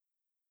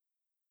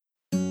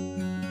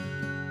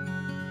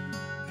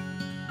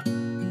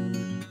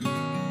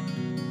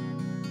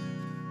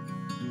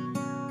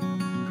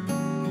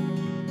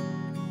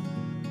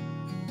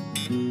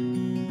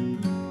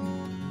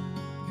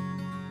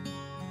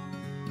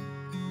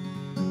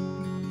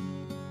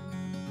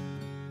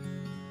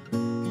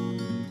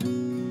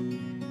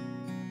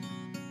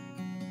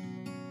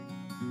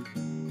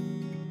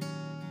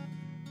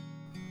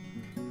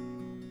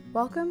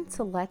Welcome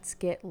to Let's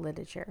Get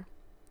Literature.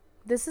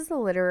 This is a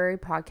literary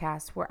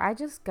podcast where I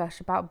just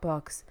gush about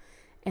books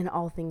and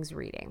all things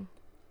reading.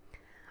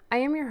 I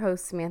am your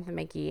host, Samantha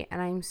Mickey,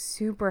 and I'm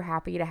super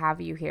happy to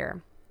have you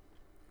here.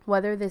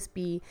 Whether this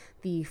be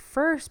the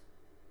first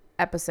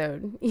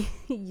episode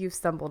you've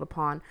stumbled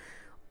upon,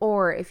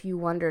 or if you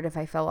wondered if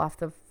I fell off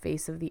the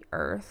face of the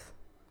earth,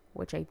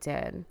 which I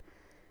did,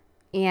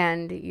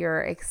 and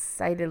you're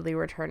excitedly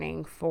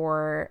returning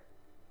for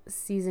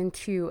season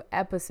 2,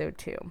 episode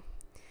 2,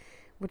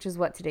 which is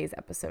what today's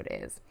episode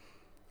is.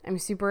 I'm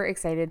super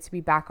excited to be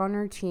back on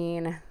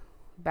routine,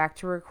 back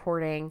to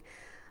recording.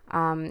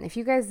 If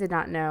you guys did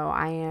not know,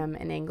 I am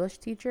an English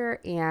teacher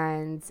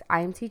and I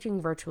am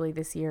teaching virtually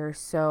this year.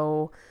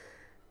 So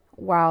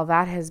while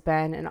that has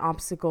been an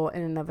obstacle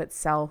in and of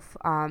itself,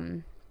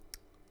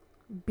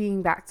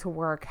 being back to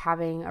work,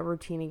 having a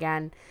routine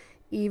again,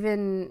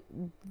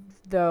 even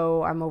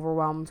though I'm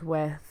overwhelmed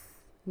with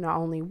not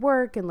only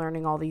work and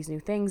learning all these new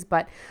things,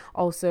 but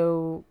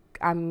also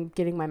I'm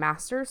getting my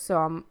master's,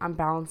 so I'm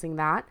balancing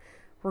that.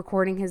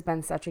 Recording has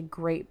been such a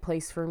great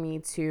place for me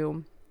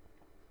to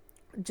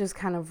just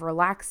kind of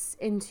relax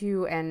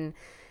into, and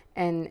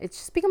it's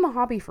just become a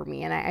hobby for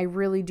me, and I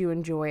really do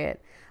enjoy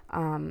it.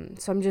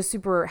 So I'm just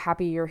super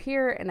happy you're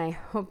here, and I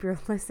hope you're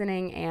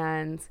listening,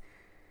 and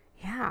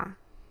yeah.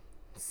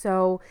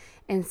 So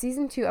in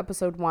season 2,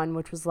 episode 1,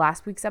 which was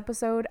last week's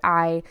episode,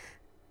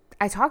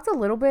 I talked a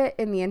little bit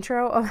in the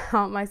intro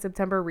about my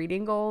September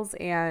reading goals,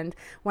 and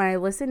when I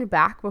listened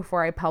back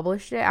before I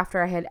published it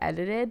after I had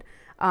edited,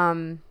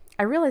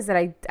 I realized that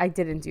I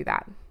didn't do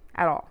that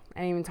at all.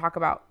 I didn't even talk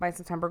about my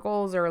September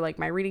goals or like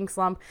my reading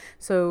slump.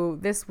 So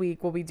this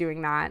week we'll be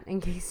doing that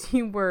in case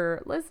you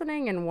were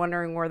listening and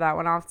wondering where that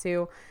went off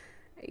to.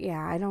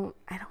 Yeah, I don't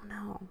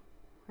know.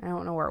 I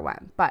don't know where it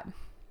went, but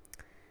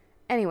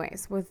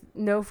anyways, with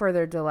no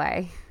further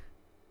delay,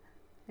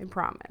 I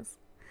promise,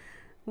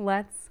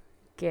 let's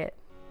get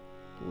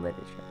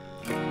literature.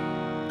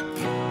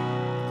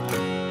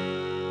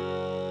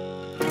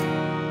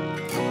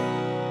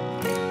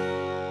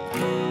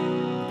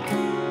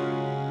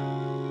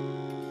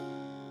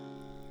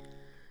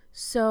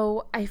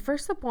 So I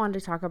first up wanted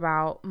to talk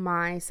about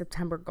my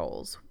September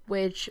goals,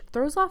 which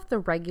throws off the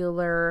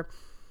regular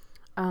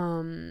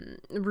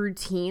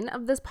routine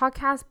of this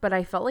podcast, but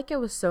I felt like it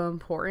was so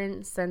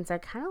important since I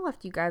kind of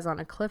left you guys on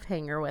a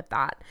cliffhanger with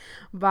that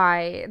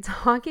by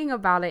talking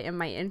about it in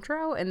my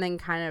intro and then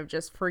kind of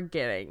just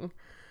forgetting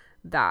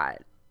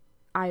that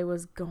I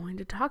was going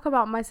to talk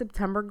about my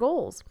September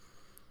goals.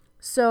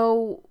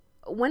 So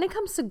when it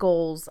comes to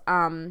goals,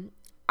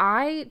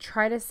 I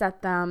try to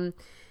set them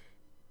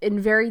in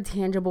very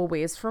tangible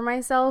ways for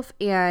myself,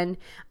 and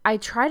I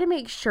try to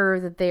make sure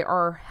that they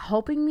are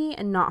helping me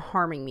and not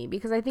harming me,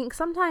 because I think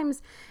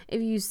sometimes if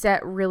you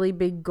set really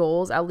big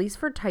goals, at least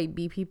for type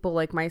B people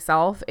like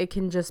myself, it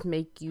can just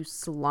make you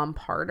slump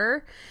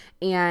harder.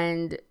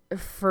 And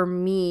for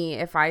me,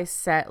 if I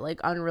set like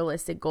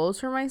unrealistic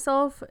goals for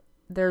myself,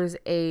 there's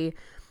a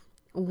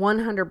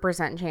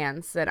 100%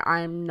 chance that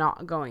I'm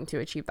not going to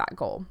achieve that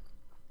goal.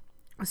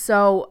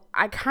 So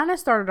I kind of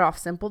started off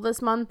simple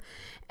this month,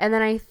 and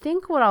then I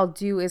think what I'll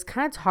do is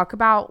kind of talk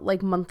about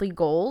like monthly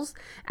goals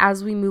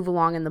as we move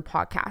along in the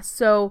podcast.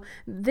 So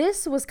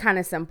this was kind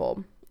of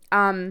simple.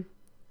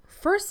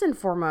 First and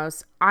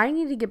foremost, I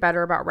need to get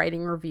better about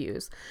writing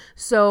reviews.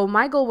 So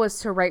my goal was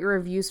to write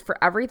reviews for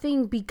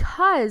everything,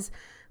 because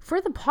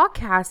for the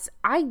podcast,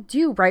 I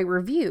do write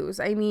reviews.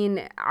 I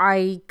mean,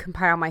 I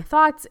compile my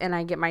thoughts and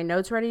I get my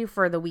notes ready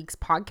for the week's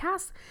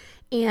podcast.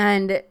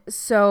 And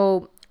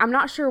so I'm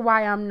not sure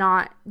why I'm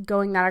not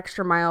going that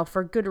extra mile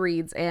for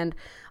Goodreads and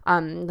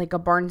like a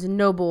Barnes &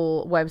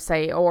 Noble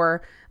website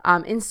or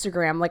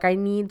Instagram. Like, I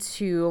need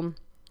to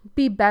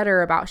be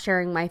better about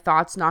sharing my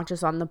thoughts, not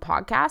just on the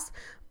podcast,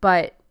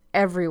 but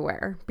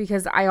everywhere,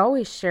 because I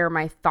always share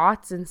my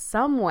thoughts in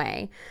some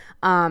way.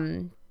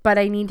 But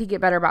I need to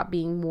get better about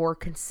being more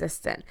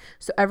consistent.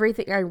 So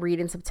everything I read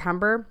in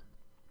September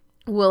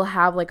will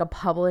have like a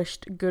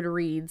published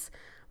Goodreads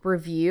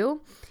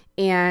review.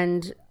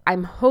 And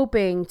I'm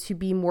hoping to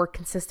be more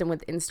consistent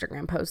with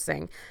Instagram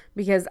posting,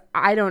 because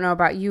I don't know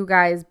about you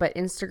guys, but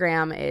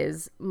Instagram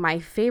is my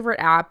favorite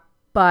app,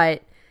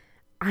 but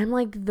I'm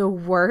like the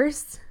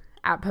worst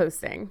at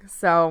posting.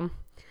 So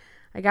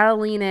I got to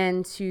lean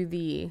into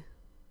the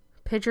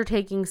picture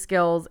taking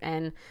skills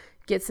and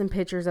get some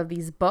pictures of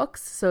these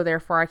books. So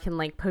therefore I can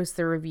like post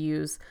the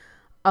reviews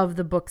of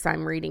the books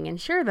I'm reading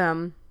and share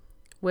them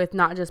with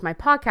not just my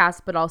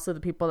podcast, but also the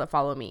people that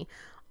follow me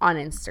on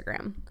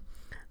Instagram.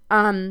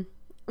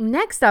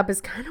 Next up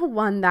is kind of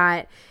one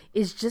that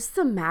is just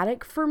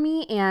thematic for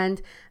me.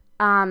 And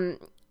I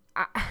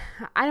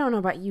don't know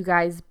about you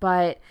guys,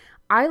 but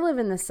I live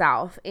in the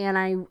South, and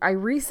I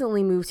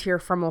recently moved here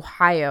from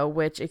Ohio,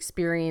 which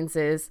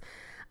experiences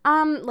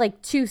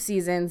like 2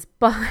 seasons,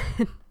 but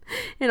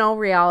in all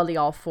reality,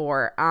 all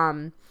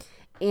 4.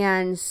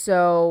 And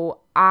so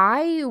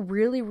I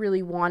really,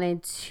 really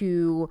wanted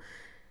to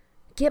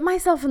get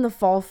myself in the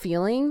fall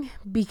feeling,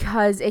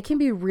 because it can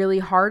be really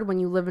hard when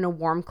you live in a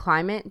warm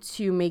climate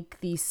to make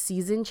these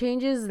season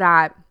changes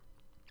that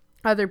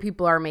other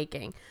people are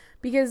making.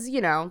 Because,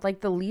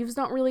 like the leaves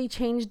don't really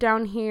change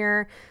down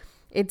here.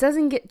 It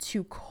doesn't get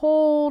too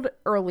cold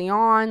early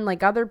on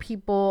like other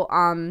people.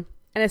 And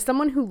as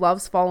someone who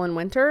loves fall and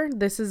winter,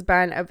 this has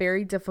been a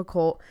very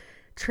difficult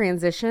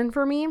transition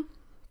for me.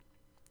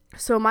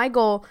 So my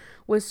goal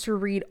was to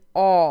read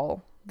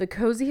all the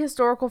cozy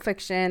historical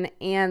fiction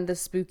and the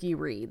spooky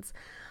reads.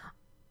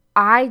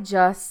 I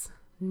just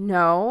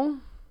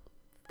know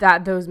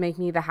that those make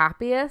me the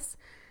happiest,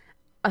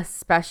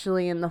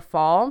 especially in the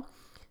fall.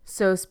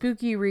 So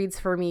spooky reads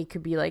for me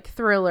could be like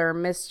thriller,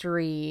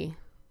 mystery,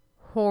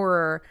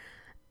 horror.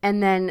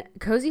 And then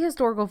cozy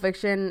historical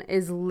fiction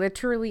is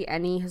literally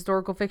any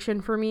historical fiction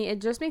for me.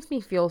 It just makes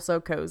me feel so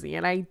cozy.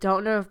 And I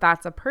don't know if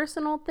that's a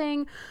personal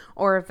thing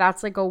or if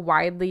that's like a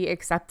widely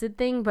accepted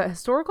thing, but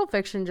historical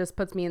fiction just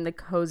puts me in the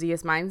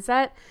coziest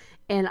mindset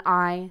and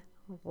I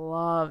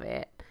love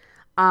it.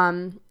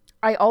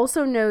 I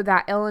also know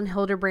that Ellen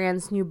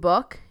Hilderbrand's new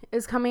book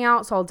is coming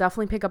out, so I'll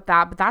definitely pick up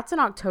that, but that's in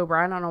October.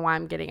 I don't know why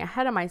I'm getting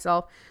ahead of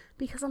myself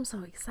because I'm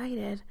so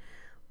excited.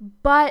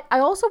 But I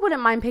also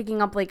wouldn't mind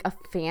picking up like a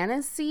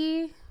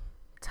fantasy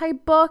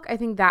type book. I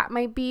think that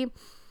might be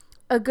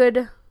a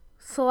good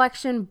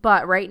selection.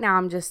 But right now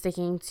I'm just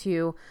sticking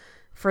to,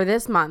 for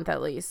this month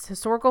at least,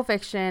 historical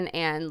fiction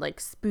and like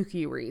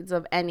spooky reads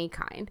of any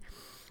kind.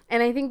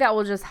 And I think that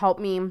will just help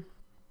me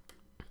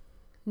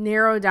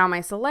narrow down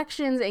my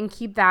selections and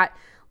keep that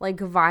like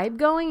vibe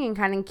going and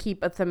kind of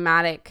keep a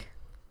thematic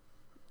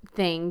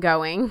thing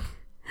going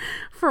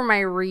for my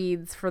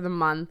reads for the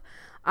month.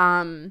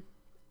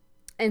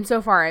 And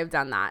so far I've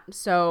done that.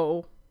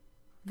 So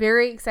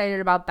very excited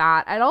about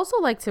that. I'd also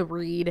like to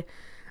read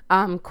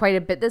quite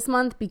a bit this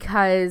month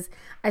because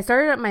I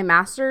started up my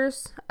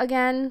master's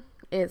again.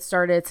 It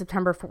started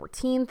September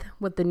 14th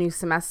with the new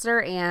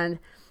semester, and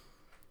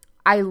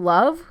I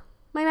love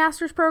my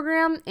master's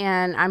program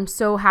and I'm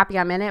so happy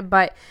I'm in it,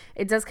 but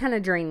it does kind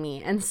of drain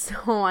me. And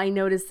so I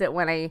noticed that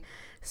when I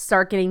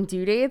start getting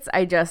due dates,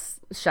 I just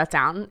shut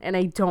down and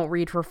I don't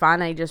read for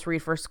fun. I just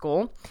read for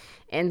school.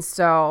 And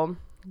so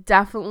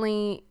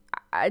definitely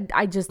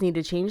I just need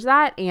to change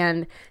that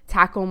and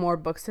tackle more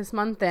books this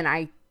month than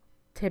I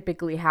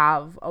typically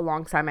have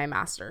alongside my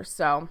master's.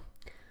 So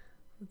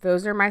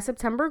those are my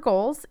September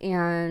goals,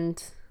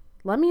 and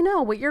let me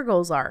know what your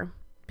goals are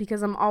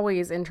because I'm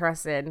always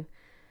interested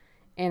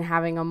in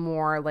having a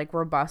more like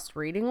robust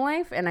reading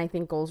life, and I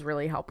think goals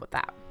really help with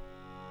that.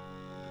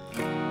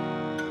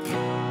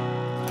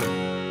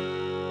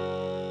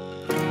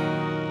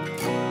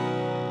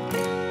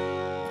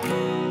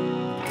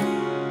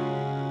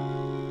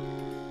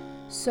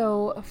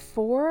 So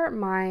for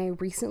my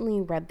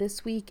recently read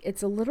this week,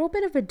 it's a little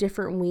bit of a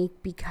different week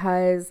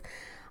because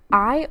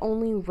I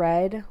only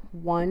read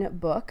one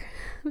book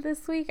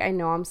this week. I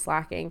know I'm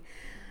slacking.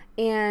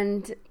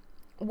 And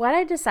what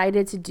I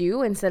decided to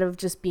do, instead of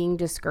just being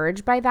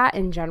discouraged by that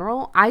in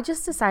general, I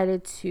just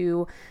decided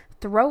to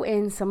throw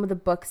in some of the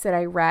books that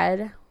I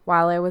read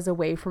while I was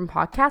away from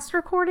podcast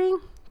recording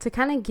to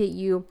kind of get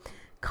you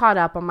caught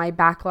up on my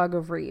backlog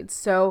of reads.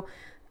 So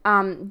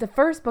the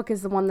first book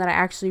is the one that I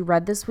actually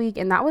read this week,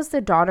 and that was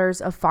The Daughters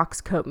of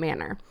Foxcote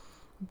Manor.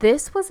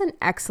 This was an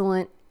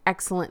excellent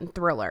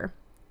thriller.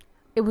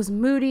 It was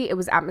moody. It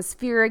was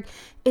atmospheric.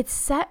 It's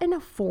set in a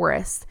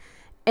forest,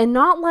 and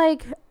not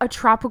like a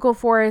tropical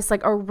forest,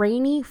 like a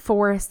rainy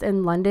forest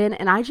in London.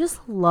 And I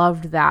just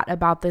loved that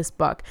about this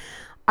book.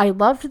 I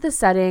loved the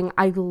setting.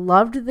 I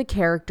loved the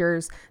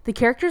characters. The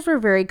characters were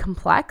very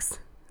complex.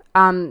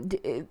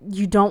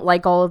 You don't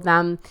like all of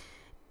them.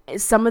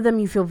 Some of them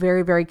you feel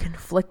very, very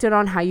conflicted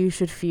on how you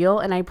should feel.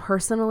 And I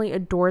personally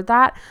adored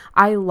that.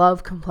 I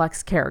love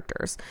complex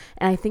characters.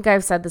 And I think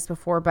I've said this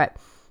before, but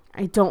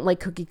I don't like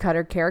cookie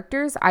cutter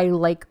characters. I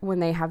like when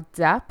they have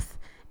depth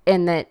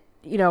and that,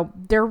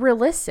 they're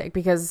realistic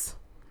because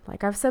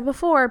like I've said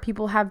before,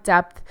 people have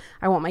depth.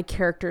 I want my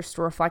characters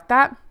to reflect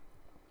that.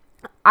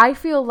 I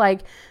feel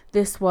like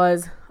this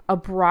was a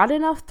broad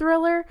enough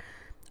thriller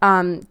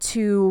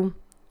to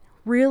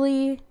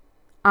really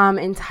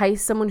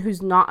entice someone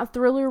who's not a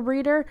thriller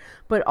reader,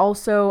 but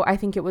also I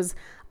think it was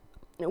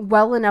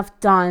well enough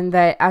done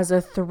that as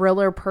a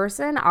thriller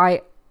person,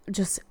 I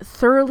just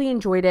thoroughly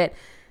enjoyed it.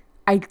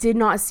 I did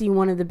not see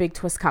one of the big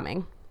twists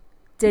coming.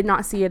 Did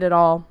not see it at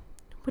all,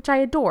 which I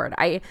adored.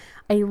 I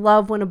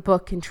love when a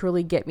book can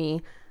truly get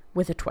me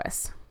with a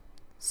twist.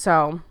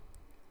 So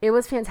it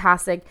was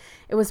fantastic.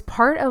 It was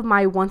part of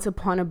my Once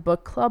Upon a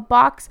Book Club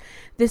box.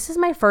 This is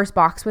my first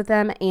box with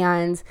them,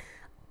 and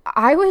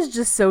I was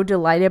just so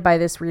delighted by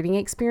this reading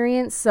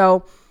experience.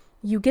 So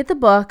you get the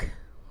book,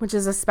 which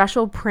is a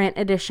special print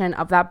edition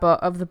of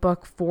the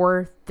book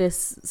for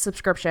this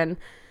subscription.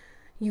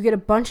 You get a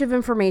bunch of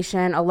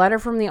information, a letter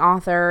from the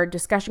author,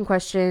 discussion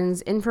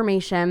questions,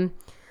 information,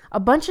 a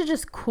bunch of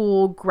just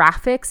cool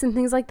graphics and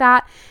things like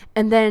that.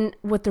 And then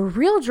what the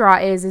real draw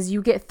is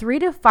you get 3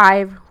 to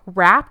 5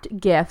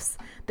 wrapped gifts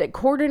that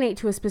coordinate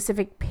to a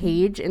specific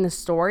page in the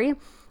story.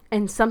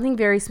 and something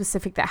very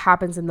specific that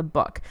happens in the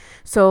book.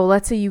 So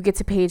let's say you get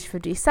to page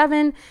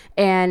 57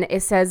 and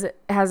it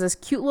has this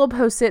cute little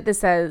post-it that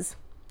says,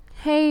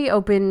 hey,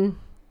 open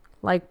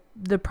like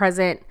the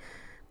present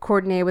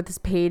coordinated with this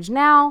page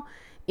now.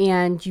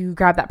 And you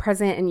grab that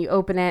present and you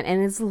open it,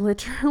 and it's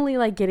literally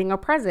like getting a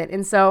present.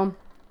 And so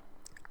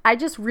I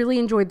just really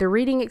enjoyed the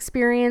reading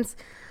experience.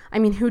 I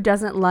mean, who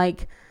doesn't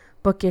like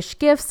bookish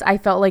gifts? I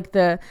felt like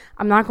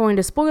I'm not going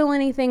to spoil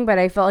anything, but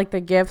I felt like the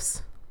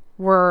gifts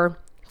were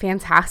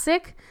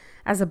fantastic.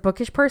 As a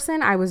bookish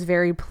person, I was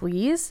very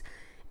pleased,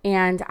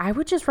 and I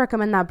would just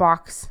recommend that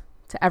box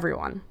to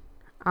everyone.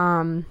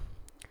 I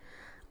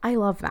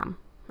love them.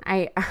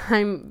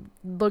 I'm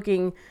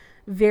looking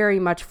very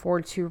much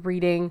forward to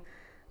reading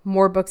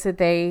more books that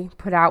they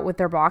put out with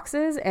their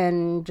boxes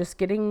and just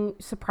getting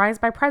surprised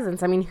by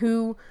presents. I mean,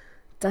 who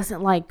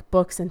doesn't like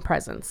books and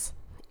presents?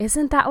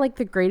 Isn't that like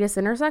the greatest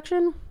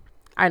intersection?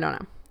 I don't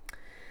know.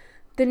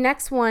 The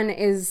next one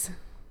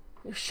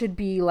should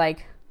be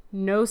like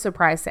no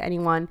surprise to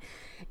anyone.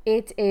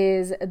 It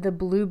is The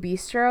Blue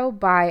Bistro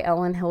by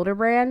Elin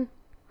Hilderbrand.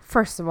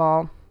 First of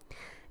all,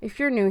 if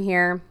you're new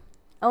here,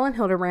 Elin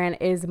Hilderbrand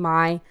is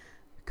my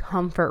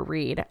comfort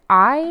read.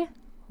 I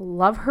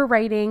love her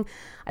writing.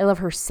 I love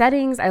her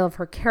settings. I love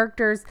her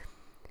characters.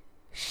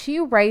 She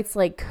writes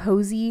like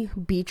cozy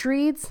beach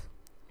reads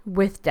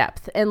with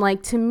depth. And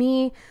like, to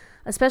me,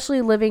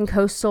 especially living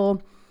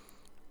coastal,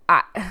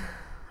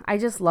 I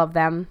just love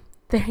them.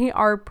 They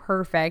are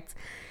perfect.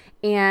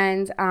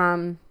 And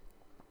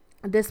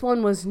this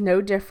one was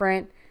no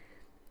different.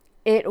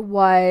 It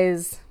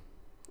had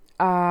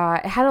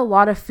a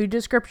lot of food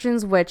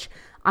descriptions, which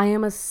I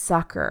am a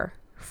sucker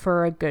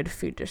for a good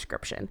food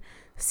description.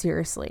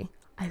 Seriously.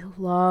 I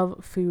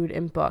love food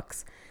in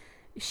books.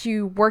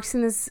 She works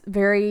in this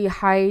very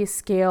high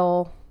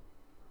scale,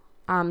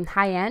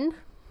 high-end,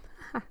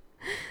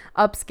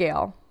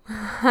 upscale,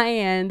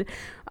 high-end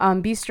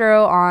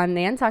bistro on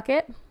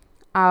Nantucket,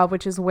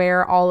 which is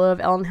where all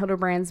of Elin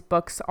Hilderbrand's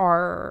books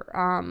are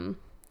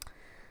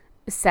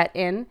set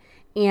in.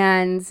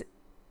 And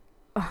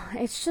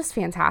it's just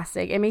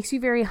fantastic. It makes you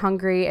very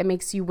hungry. It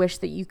makes you wish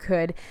that you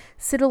could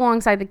sit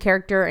alongside the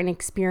character and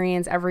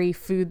experience every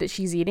food that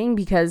she's eating,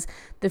 because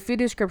the food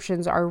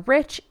descriptions are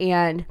rich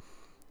and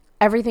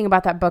everything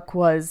about that book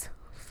was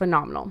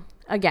phenomenal.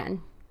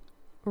 Again,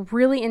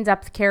 really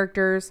in-depth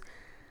characters.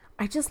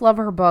 I just love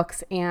her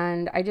books,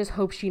 and I just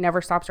hope she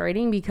never stops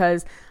writing,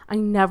 because I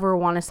never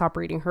want to stop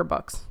reading her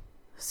books.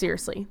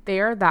 Seriously, they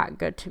are that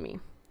good to me.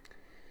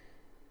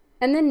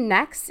 And then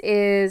next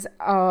is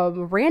a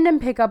random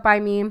pickup by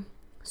me.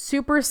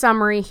 Super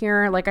summery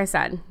here. Like I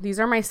said, these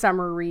are my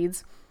summer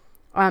reads.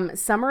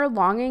 Summer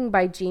Longing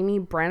by Jamie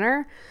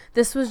Brenner.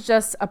 This was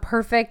just a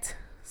perfect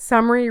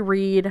summery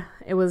read.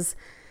 It was,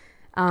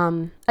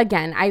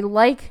 again, I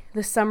like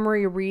the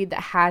summery read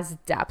that has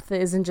depth. That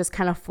isn't just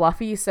kind of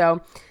fluffy.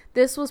 So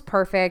this was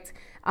perfect.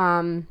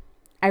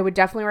 I would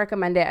definitely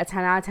recommend it. A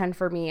 10 out of 10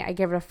 for me. I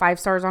give it a 5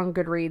 stars on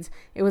Goodreads.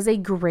 It was a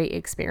great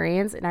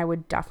experience, and I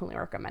would definitely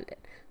recommend it.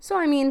 So,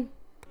 I mean,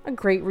 a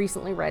great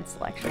recently read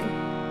selection.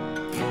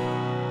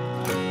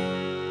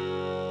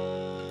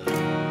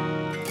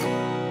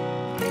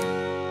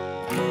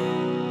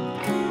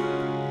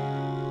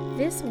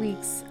 This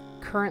week's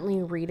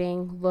currently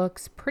reading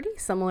looks pretty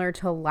similar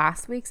to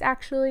last week's,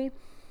 actually.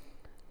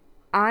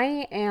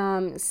 I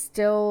am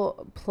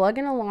still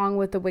plugging along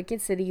with The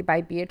Wicked City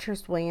by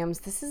Beatrice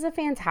Williams. This is a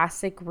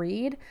fantastic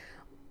read,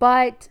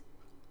 but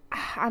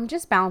I'm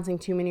just balancing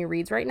too many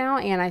reads right now,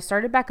 and I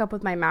started back up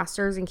with my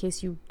master's in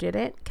case you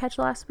didn't catch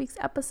last week's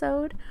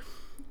episode.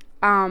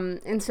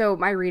 And so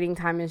my reading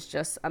time is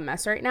just a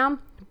mess right now,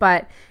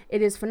 but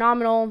it is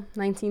phenomenal.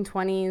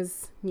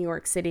 1920s, New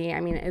York City. I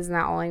mean, isn't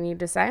that all I need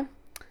to say?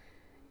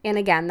 And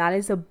again, that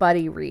is a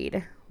buddy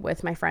read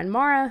with my friend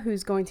Mara,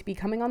 who's going to be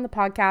coming on the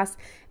podcast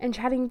and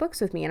chatting books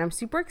with me. And I'm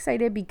super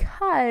excited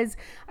because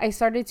I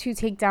started to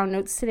take down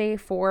notes today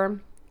for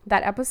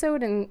that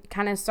episode and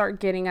kind of start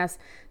getting us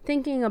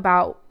thinking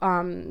about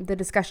the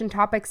discussion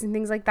topics and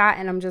things like that.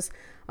 And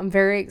I'm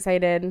very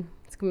excited.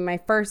 It's gonna be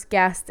my first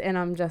guest, and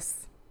I'm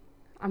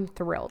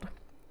thrilled.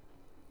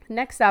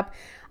 Next up,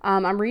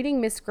 I'm reading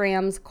Miss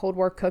Graham's Cold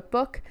War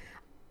Cookbook.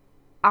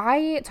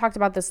 I talked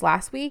about this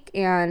last week,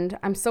 and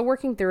I'm still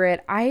working through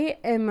it. I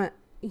am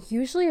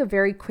usually a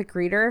very quick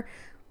reader,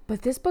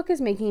 but this book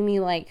is making me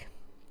like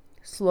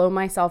slow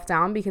myself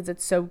down because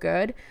it's so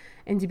good.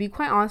 And to be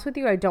quite honest with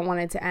you, I don't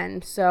want it to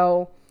end.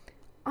 So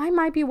I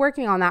might be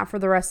working on that for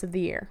the rest of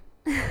the year.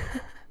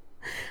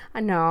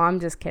 No,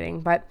 I'm just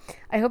kidding. But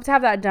I hope to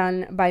have that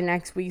done by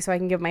next week so I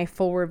can give my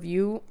full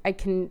review. I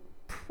can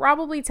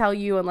probably tell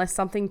you, unless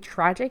something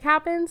tragic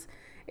happens,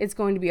 it's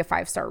going to be a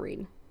 5-star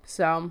read.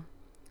 So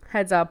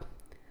heads up,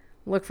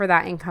 look for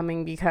that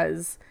incoming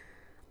because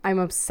I'm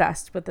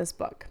obsessed with this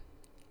book.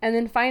 And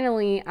then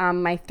finally,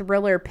 my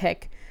thriller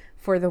pick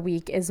for the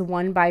week is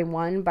One by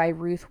One by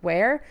Ruth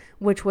Ware,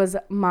 which was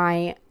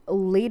my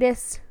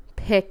latest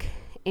pick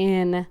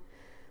in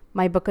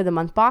my book of the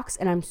month box,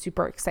 and I'm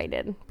super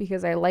excited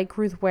because I like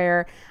Ruth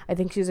Ware. I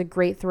think she's a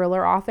great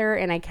thriller author,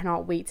 and I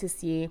cannot wait to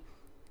see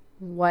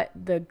what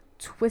the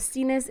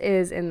twistiness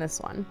is in this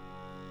one.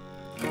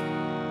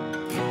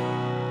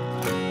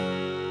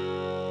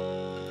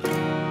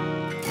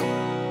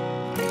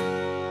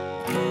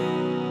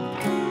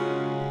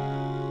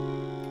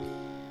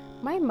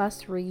 My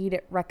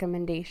must-read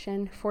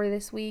recommendation for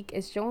this week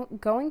is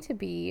going to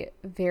be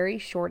very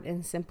short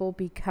and simple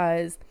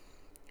because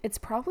it's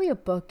probably a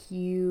book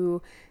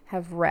you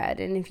have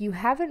read. And if you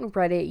haven't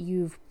read it,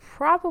 you've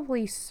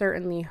probably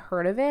certainly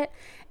heard of it.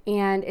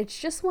 And it's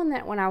just one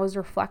that when I was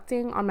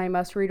reflecting on my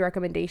must-read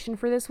recommendation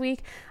for this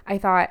week, I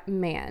thought,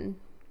 man,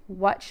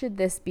 what should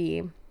this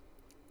be?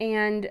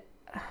 And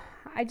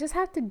I just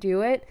have to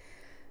do it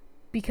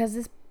because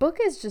this book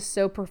is just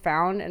so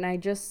profound and I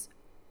just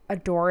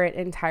adore it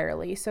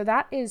entirely. So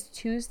that is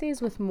Tuesdays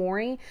with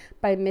Morrie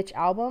by Mitch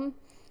Albom.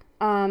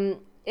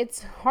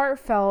 It's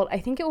heartfelt. I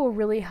think it will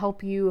really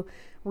help you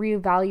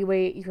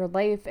reevaluate your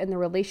life and the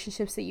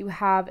relationships that you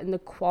have and the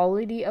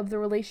quality of the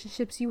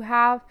relationships you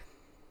have.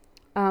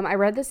 I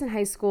read this in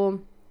high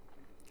school.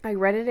 I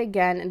read it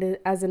again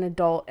as an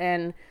adult,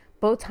 and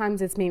both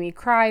times it's made me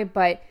cry,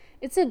 but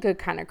it's a good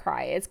kind of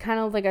cry. It's kind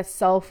of like a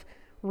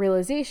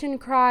self-realization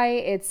cry.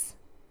 It's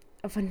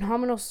a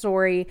phenomenal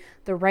story.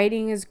 The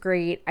writing is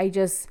great. I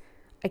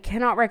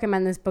cannot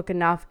recommend this book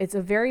enough. It's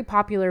a very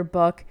popular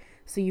book,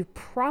 so you've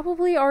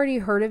probably already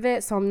heard of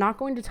it, so I'm not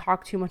going to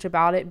talk too much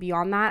about it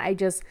beyond that.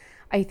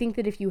 I think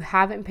that if you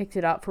haven't picked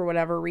it up for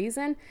whatever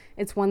reason,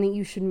 it's one that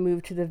you should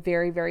move to the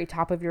very, very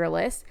top of your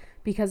list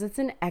because it's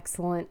an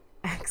excellent,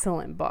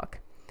 excellent book.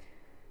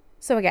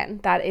 So again,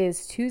 that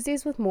is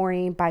Tuesdays with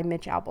Morrie by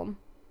Mitch Albom.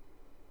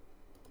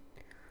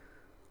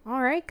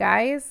 All right,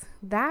 guys,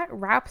 that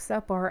wraps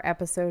up our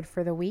episode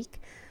for the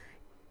week.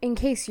 In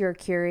case you're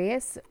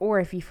curious, or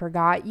if you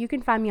forgot, you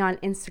can find me on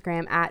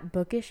Instagram at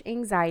Bookish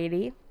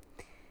Anxiety.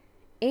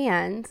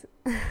 And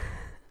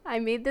I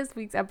made this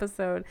week's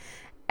episode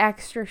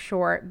extra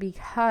short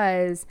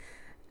because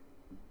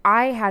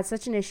I had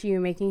such an issue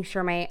making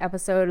sure my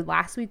episode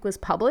last week was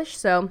published.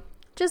 So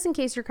just in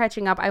case you're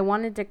catching up, I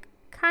wanted to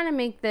kind of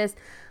make this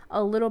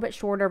a little bit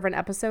shorter of an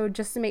episode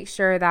just to make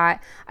sure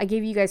that I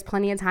gave you guys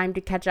plenty of time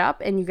to catch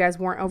up and you guys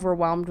weren't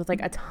overwhelmed with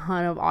like a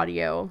ton of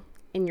audio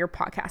in your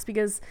podcast,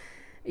 because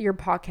your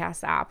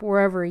podcast app,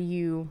 wherever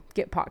you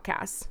get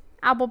podcasts,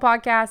 Apple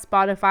Podcasts,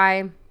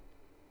 Spotify,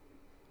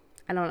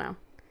 I don't know.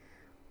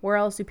 Where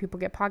else do people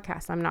get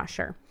podcasts? I'm not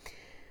sure.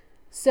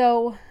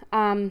 So,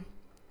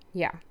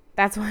 yeah,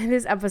 that's why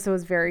this episode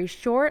is very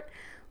short.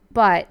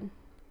 But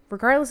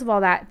regardless of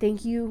all that,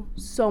 thank you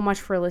so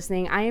much for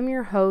listening. I am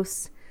your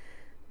host.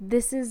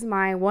 This is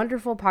my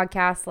wonderful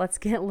podcast, Let's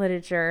Get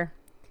Literature.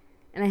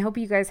 And I hope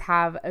you guys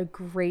have a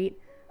great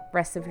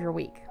rest of your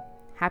week.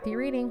 Happy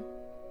reading.